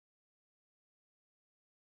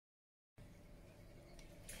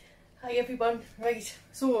Hi everyone, right,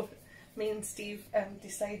 so me and Steve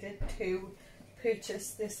decided to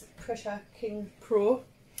purchase this Pressure King Pro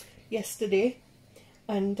yesterday,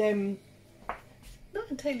 and not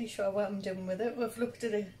entirely sure what I'm doing with it. We've looked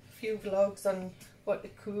at a few vlogs on what to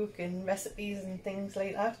cook and recipes and things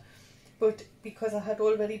like that, but because I had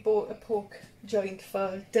already bought a pork joint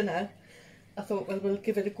for dinner, I thought, well, we'll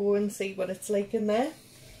give it a go and see what it's like in there.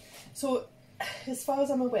 So as far as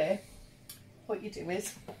I'm aware, what you do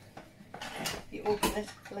is you open it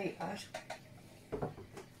like that.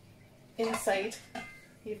 Inside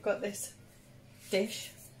you've got this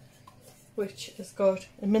dish which has got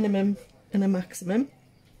a minimum and a maximum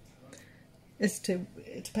it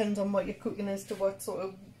depends on what you're cooking as to what sort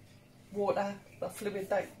of water or fluid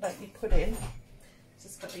that you put in. It's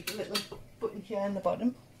just got like a little button here in the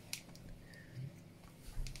bottom.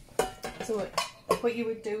 So what you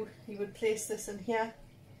would do, you would place this in here,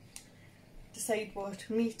 decide what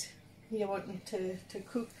meat you're wanting to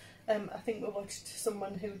cook. I think we watched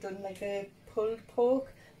someone who done like a pulled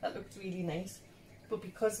pork that looked really nice, but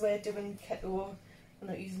because we're doing keto, we're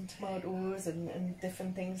not using tomatoes and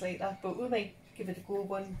different things like that, but we might give it a go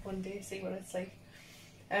one day, see what it's like.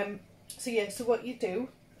 So yeah, so what you do,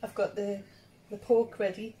 I've got the pork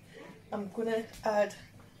ready. I'm gonna add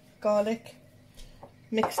garlic,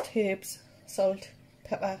 mixed herbs, salt,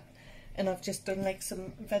 pepper, and I've just done like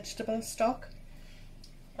some vegetable stock.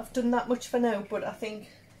 I've done that much for now, but I think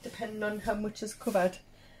depending on how much is covered,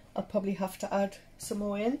 I'll probably have to add some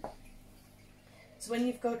more in. So when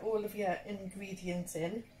you've got all of your ingredients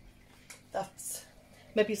in, that's,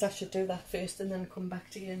 maybe I should do that first and then come back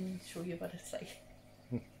to you and show you what it's like.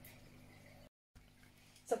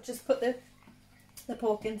 So I've just put the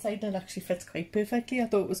pork inside, and it actually fits quite perfectly. I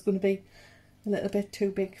thought it was going to be a little bit too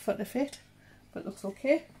big for the fit, but it looks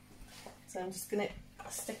okay. So I'm just going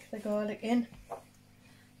to stick the garlic in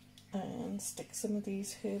and stick some of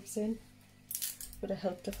these herbs in. Would have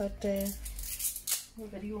helped if I'd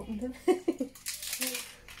already opened them.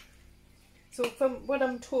 So from what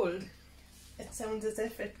I'm told, it sounds as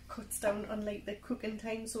if it cuts down on like the cooking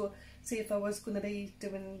time. So see, if I was going to be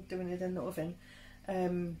doing it in the oven,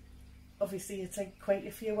 obviously it's like quite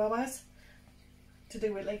a few hours to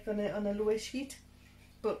do it like on a lowish heat,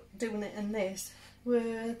 but doing it in this,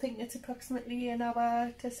 I think it's approximately an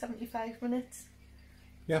hour to 75 minutes.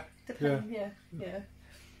 Yeah, depending, yeah.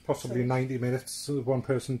 Possibly so, 90 minutes, one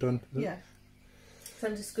person done. Yeah. So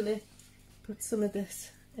I'm just going to put some of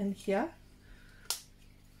this in here,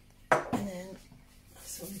 and then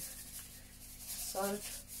some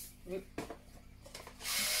salt, and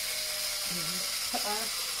pepper.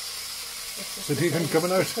 Is it even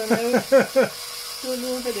coming out? Don't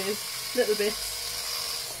know if it is.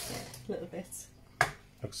 Little bits.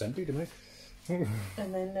 Looks empty to me.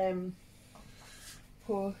 And then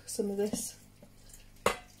pour some of this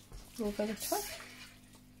over the top.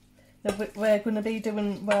 Now we're going to be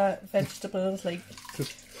doing our vegetables like...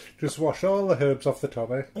 Just wash all the herbs off the top,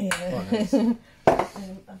 eh? Yeah. Oh, nice. I'll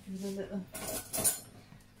do a little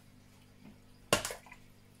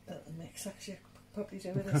mix, actually. I could probably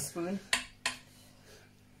do with a spoon.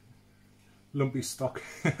 Lumpy stock.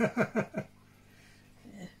 Yeah,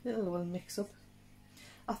 little mix up.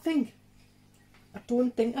 I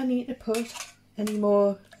don't think I need to put any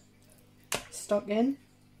more stock in.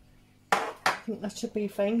 I think that should be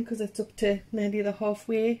fine because it's up to nearly the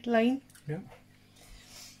halfway line. Yeah.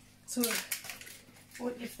 So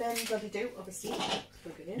what you've then got to do, obviously,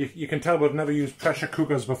 plug it in. You can tell we've never used pressure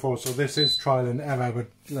cookers before, so this is trial and error, but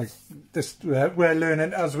like this, we're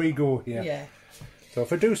learning as we go here. Yeah. So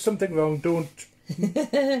if I do something wrong,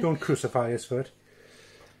 don't crucify us for it.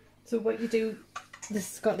 So what you do, this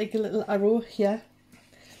has got like a little arrow here,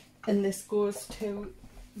 and this goes to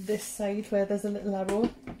this side where there's a little arrow.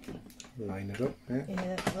 Line it up, yeah.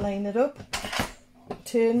 Yeah, line it up,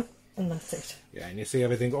 turn, and that's it. Yeah, and you see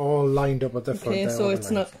everything all lined up at the front. Okay, so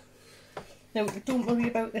it's not... Now, don't worry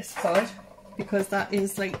about this part, because that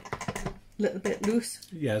is like a little bit loose.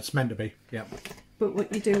 Yeah, it's meant to be, yeah. But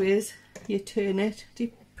what you do is, you turn it. Do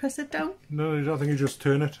you press it down? No, I don't think you just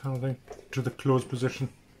turn it, I don't think, to the closed position.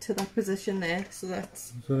 To that position there, so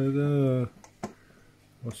that's... So,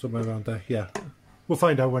 or somewhere around there, yeah. We'll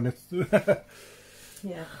find out when it's...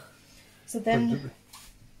 Yeah. So then,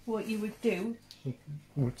 what you would do...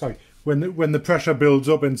 Sorry, when the pressure builds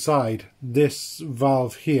up inside, this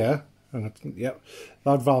valve here, and it's, yep,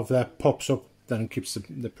 that valve there pops up, then it keeps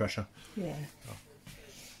the pressure. Yeah. Oh.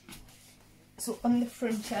 So on the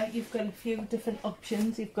front here, you've got a few different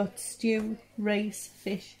options. You've got stew, rice,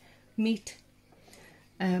 fish, meat,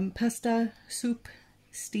 pasta, soup,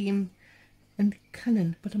 steam, and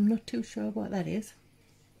cannon, but I'm not too sure what that is.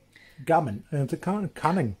 gammon. It's a canning.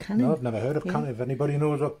 Canning. No, I've never heard of canning. If anybody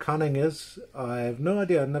knows what canning is, I have no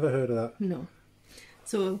idea. I've never heard of that. No.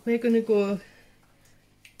 So we're going to go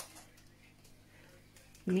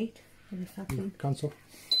meat. Cancel.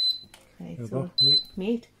 Right, There we so go. Meat.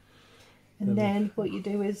 meat. And then what you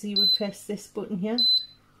do is you would press this button here.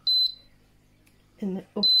 And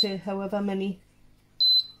up to however many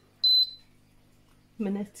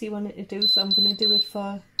minutes you want it to do. So I'm going to do it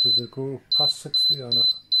for... Does it go past 60 or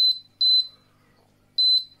not?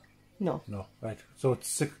 No. No, right. So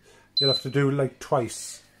it's you'll have to do like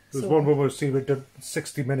twice. There's So- one woman see we did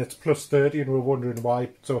 60 minutes plus 30 and we're wondering why.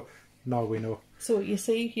 So now we know. So you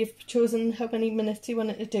see, you've chosen how many minutes you want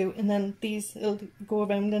it to do, and then these will go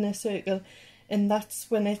around in a circle, and that's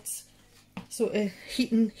when it's sort of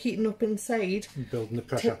heating up inside. Building the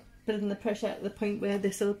pressure. Building the pressure at the point where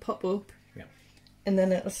this will pop up. Yeah. And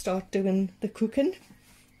then it'll start doing the cooking.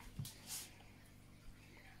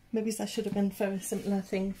 Maybe that should have been for a simpler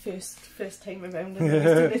thing first time around. And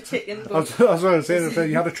the chicken, I was going to say that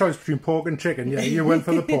you had a choice between pork and chicken. Yeah, you went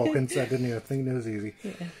for the pork instead, didn't you? I think it was easy.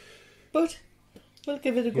 yeah. But we'll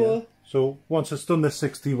give it a go. Yeah. So once it's done the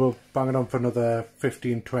 60, we'll bang it on for another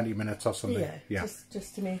 15-20 minutes or something. Yeah.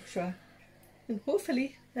 Just to make sure. And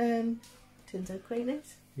hopefully turns out quite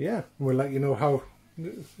nice. Yeah, we'll let you know how,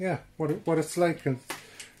 what it's like. And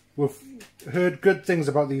we've heard good things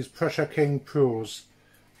about these Pressure King Pros.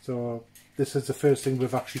 So this is the first thing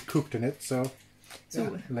we've actually cooked in it. So yeah,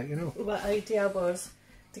 I'll let you know. Our idea was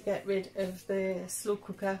to get rid of the slow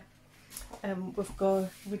cooker.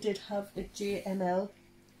 We did have a JML.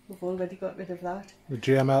 We've already got rid of that. The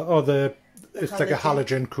GML, it's like a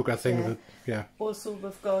halogen cooker thing. Yeah. Yeah. Also,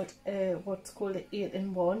 we've got what's called an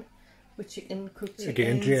 8-in-1, which you can cook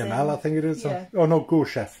Again, chickens GML, in. I think it is. Yeah. Oh no, Go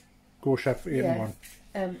Chef 8-in-1.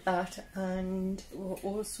 That, and we're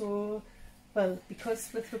also, well, because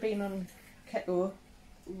we're being on keto,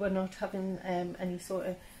 we're not having any sort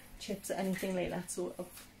of chips or anything like that. So I'm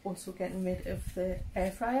also getting rid of the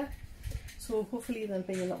air fryer. So hopefully there'll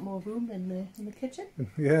be a lot more room in the kitchen.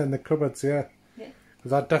 Yeah, in the cupboards, yeah. Yeah. Because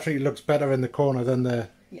that definitely looks better in the corner than the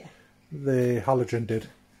halogen did.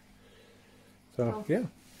 So, yeah.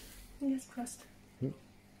 Fingers crossed.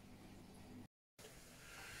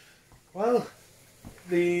 Well,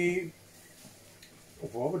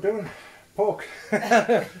 what we're doing, pork.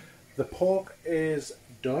 The pork is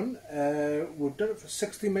done. We've done it for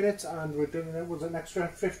 60 minutes and we're doing it, was it an extra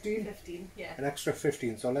 15? 15, yeah. An extra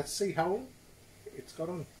 15, so let's see how it's got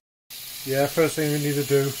on. Yeah, first thing we need to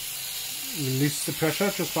do, release the pressure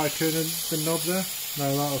just by turning the knob there.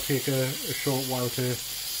 Now that'll take a short while to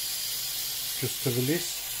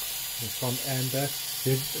release. The front end there.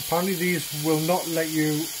 Apparently these will not let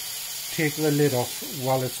you take the lid off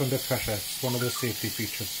while it's under pressure. It's one of the safety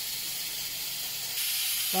features.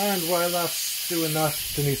 And while that's doing that,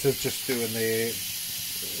 Denise is just doing the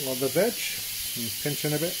veg and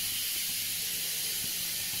pinching a bit.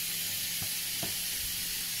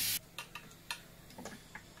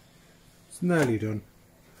 It's nearly done.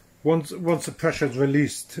 Once the pressure is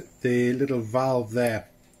released, the little valve there,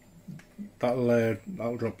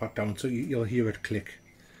 that'll drop back down, so you'll hear it click.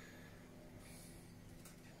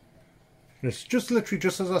 And it's just literally,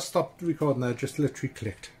 just as I stopped recording there, just literally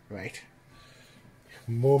clicked. Right.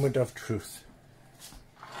 Moment of truth.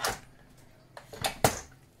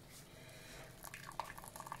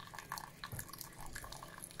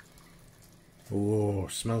 Oh,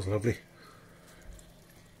 smells lovely.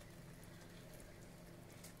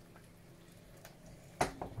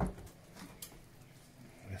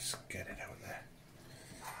 Let's get it out there.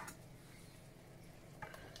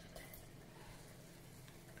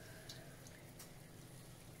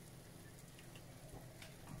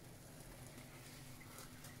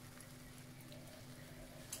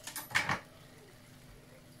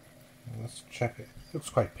 Let's check it. It looks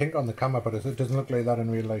quite pink on the camera, but it doesn't look like that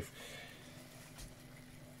in real life.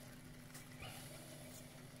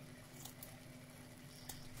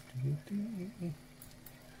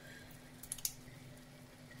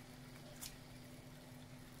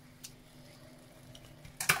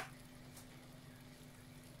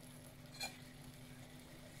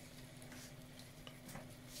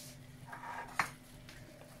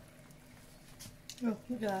 Oh, look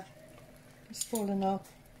at that. It's falling off.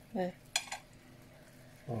 There.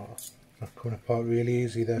 Oh, that's coming apart really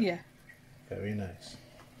easy there. Yeah. Very nice.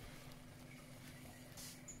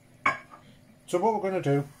 So what we're going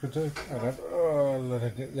to do,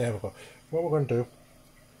 there we go. What we're going to do,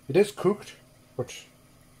 it is cooked, but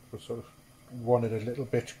we sort of want it a little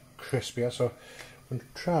bit crispier, so I'm going to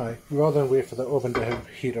try, rather than wait for the oven to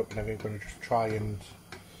heat up and everything, I'm going to just try and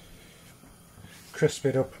crisp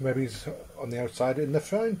it up maybe on the outside in the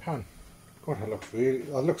frying pan. God,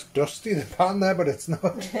 that looks dusty, the pan there, but it's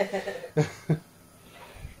not.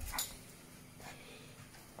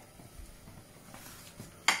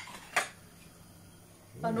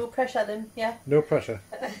 Oh, no pressure then, yeah? No pressure.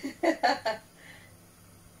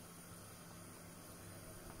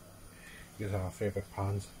 These are our favourite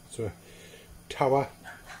pans. So a tower.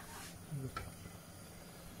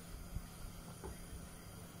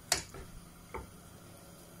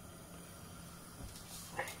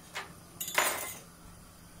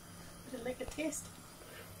 Would you like a taste?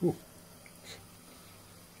 Ooh.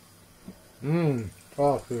 Mmm.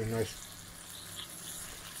 Oh, very nice.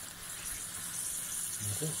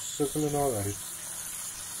 Sizzling already.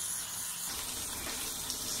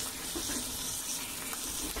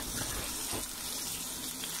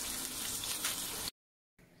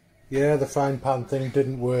 Yeah, the frying pan thing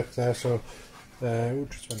didn't work there, so it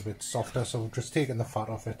just went a bit softer, so we've just taken the fat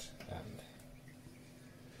off it. And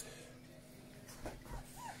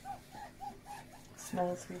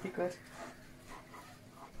smells really good.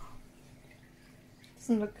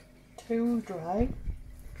 Doesn't look too dry.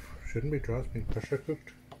 Shouldn't be dry, it's been pressure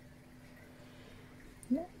cooked.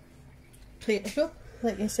 Yeah. Plate it up,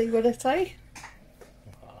 let you see what it's like.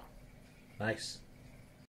 Oh, nice.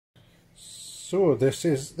 So this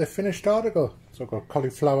is the finished article. So I've got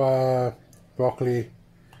cauliflower, broccoli,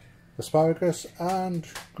 asparagus and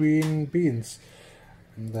green beans.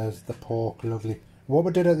 And there's the pork, lovely. What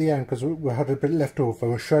we did at the end, because we had a bit left over,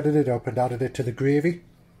 we shredded it up and added it to the gravy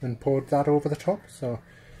and poured that over the top. So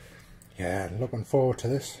yeah, looking forward to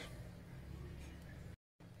this.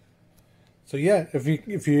 So yeah, if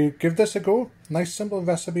you give this a go, nice simple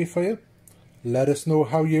recipe for you. Let us know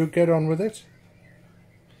how you get on with it.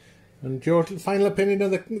 And your final opinion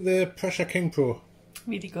of the Pressure King Pro?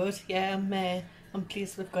 Really good, yeah, I'm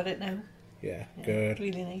pleased we've got it now. Yeah, good.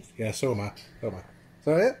 Really nice. Yeah, so am I.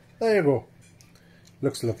 So yeah, there you go.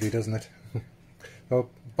 Looks lovely, doesn't it? So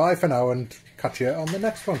bye for now and catch you on the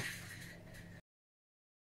next one.